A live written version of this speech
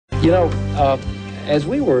You know, as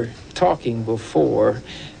we were talking before,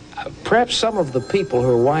 perhaps some of the people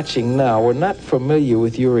who are watching now were not familiar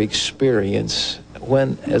with your experience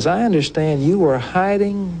when, as I understand, you were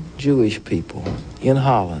hiding Jewish people in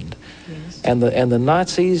Holland. Yes. And the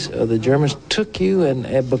Nazis, the Germans, took you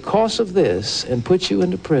and because of this and put you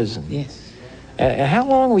into prison. Yes. And how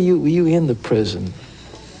long were you in the prison?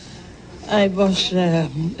 I was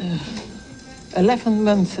 11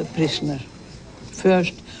 months a prisoner.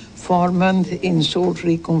 First 4 months in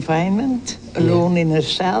solitary confinement, alone in a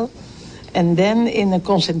cell, and then in a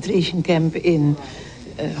concentration camp in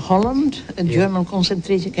Holland, a German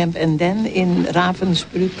concentration camp, and then in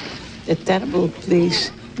Ravensbrück, a terrible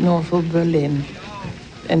place north of Berlin.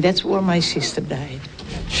 And that's where my sister died.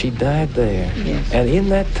 She died there. Yes. And in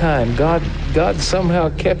that time, God somehow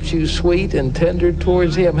kept you sweet and tender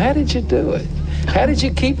towards Him. How did you do it? How did you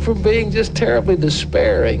keep from being just terribly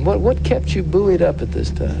despairing? What kept you buoyed up at this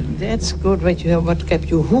time? That's good. What kept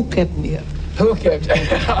you? Who kept me up? Who kept you?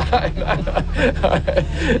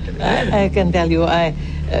 I can tell you,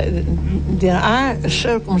 there are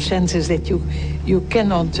circumstances that you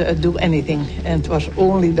cannot do anything. And it was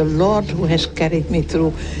only the Lord who has carried me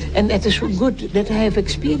through. And it is so good that I have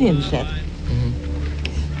experienced that. Mm-hmm.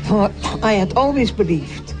 For I had always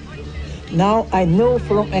believed. Now I know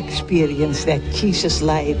from experience that Jesus'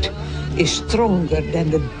 light is stronger than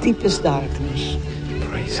the deepest darkness.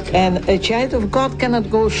 Praise God. And a child of God cannot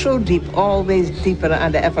go so deep, always deeper are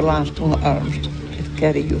the everlasting arms that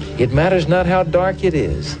carry you. It matters not how dark it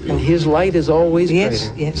is. No. His light is always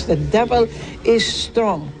greater. Yes, the devil is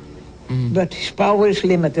strong, but his power is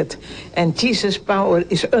limited. And Jesus' power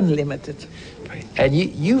is unlimited. And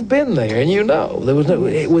you've been there, and you know.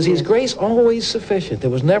 Was His grace always sufficient? There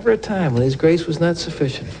was never a time when His grace was not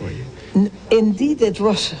sufficient for you. Indeed, it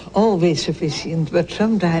was always sufficient, but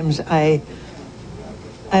sometimes I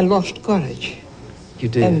lost courage. You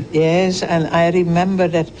did? And yes, and I remember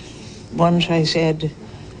that once I said,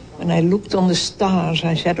 when I looked on the stars,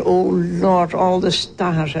 I said, "Oh Lord, all the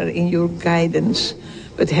stars are in your guidance,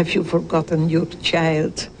 but have you forgotten your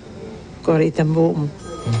child, Corrie?"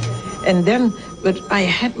 And then, but I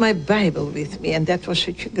had my Bible with me, and that was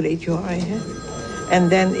such a great joy. And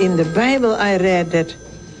then in the Bible I read that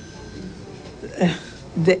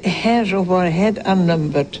the hairs of our head are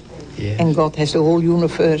numbered, and God has the whole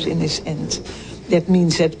universe in His hands. That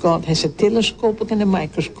means that God has a telescopic and a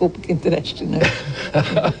microscopic interest in us.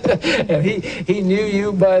 And he knew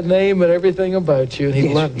you by name and everything about you, and He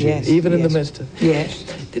loved you, even in the midst of it. Yes.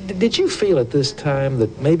 Did you feel at this time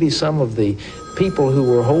that maybe some of the people who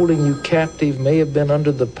were holding you captive may have been under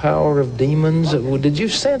the power of demons? Did you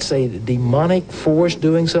sense a demonic force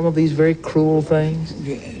doing some of these very cruel things?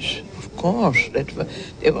 Yes, of course.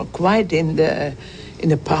 They were quite in the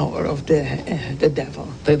power of the devil.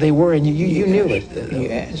 They were, and you knew it.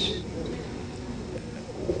 Yes.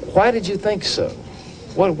 Why did you think so?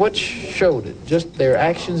 What showed it? Just their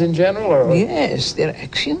actions in general, or? Yes, their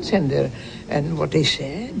actions and what they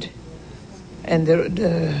said, and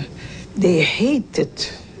they hated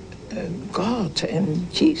God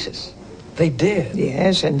and Jesus. They did?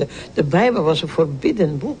 Yes, and the Bible was a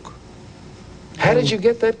forbidden book. How did you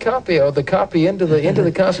get that copy, or the copy into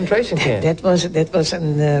the concentration camp? That was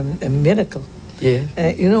a miracle. Yeah.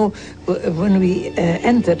 When we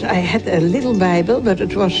entered, I had a little Bible, but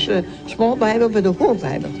it was a small Bible, but the whole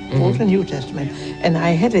Bible, Old and New Testament, and I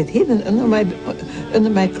had it hidden under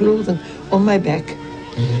my clothing on my back,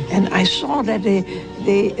 and I saw that they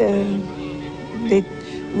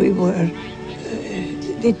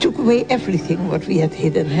took away everything what we had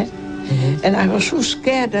hidden, And I was so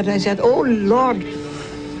scared that I said, "Oh Lord,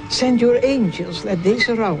 send your angels, let they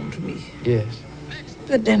surround me." Yes.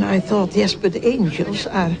 But then I thought, yes, but angels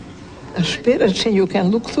are spirits, and you can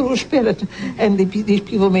look through a spirit, and these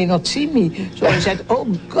people may not see me. So I said, "Oh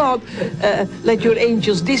God, let your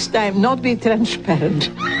angels this time not be transparent."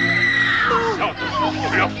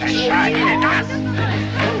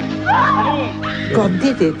 God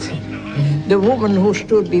did it. The woman who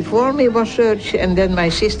stood before me was searched, and then my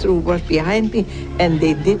sister who was behind me, and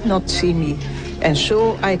they did not see me. And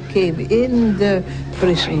so I came in the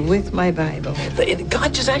prison with my Bible.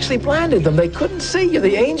 God just actually blinded them. They couldn't see you.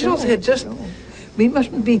 The angels had just... No. We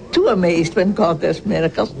mustn't be too amazed when God does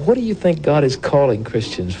miracles. What do you think God is calling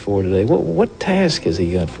Christians for today? What task has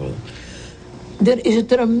He got for them? There is a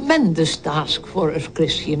tremendous task for us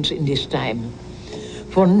Christians in this time.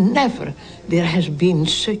 For never there has been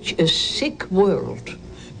such a sick world.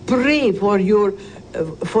 Pray for your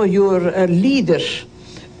leaders.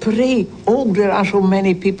 Pray. Oh, there are so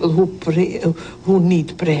many people who pray, who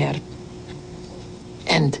need prayer.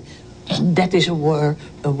 And That is a work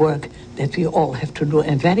that we all have to do,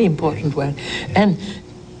 and very important work. And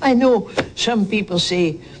I know some people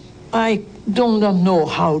say, I do not know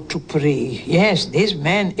how to pray. Yes, this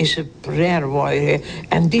man is a prayer warrior,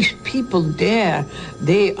 and these people there,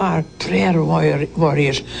 they are prayer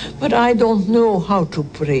warriors. But I don't know how to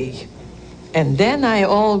pray. And then I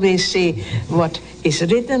always say what is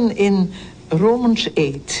written in Romans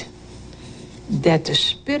 8, that the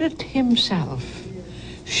Spirit himself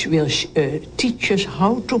will teach us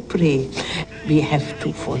how to pray. We have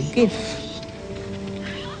to forgive.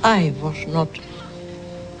 I was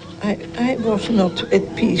not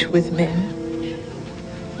at peace with men.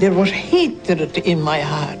 There was hatred in my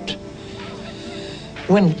heart.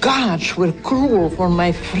 When gods were cruel for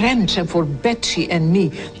my friends and for Betsy and me,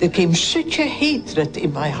 there came such a hatred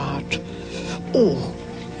in my heart. Oh,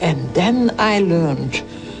 and then I learned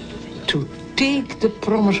to take the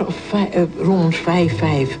promise of Romans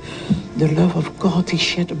 5:5. The love of God is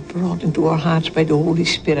shed abroad into our hearts by the Holy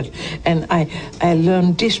Spirit. And I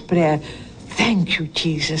learned this prayer. Thank you,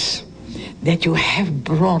 Jesus, that you have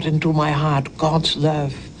brought into my heart God's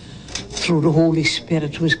love through the Holy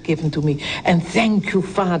Spirit who is given to me. And thank you,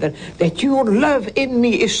 Father, that your love in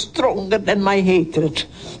me is stronger than my hatred.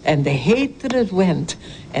 And the hatred went,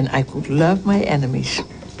 and I could love my enemies.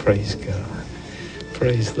 Praise God.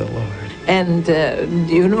 Praise the Lord. And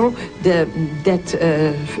you know, that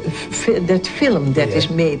film that is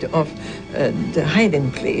made of The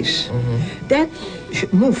Hiding Place, that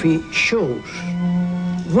movie shows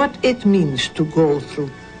what it means to go through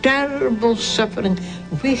terrible suffering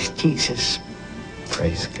with Jesus.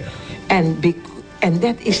 Praise God. And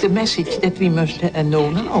that is the message that we must know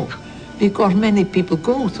now, because many people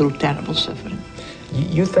go through terrible suffering.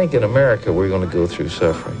 You think in America we're going to go through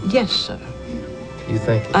suffering? Yes, sir. You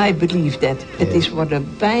think? I believe that. It is what the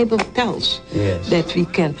Bible tells. Yes. That we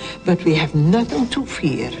can, but we have nothing to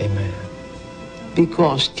fear. Amen.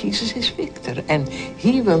 Because Jesus is victor, and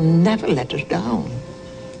he will never let us down.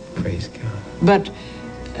 Praise God. But,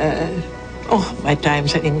 my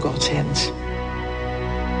times are in God's hands.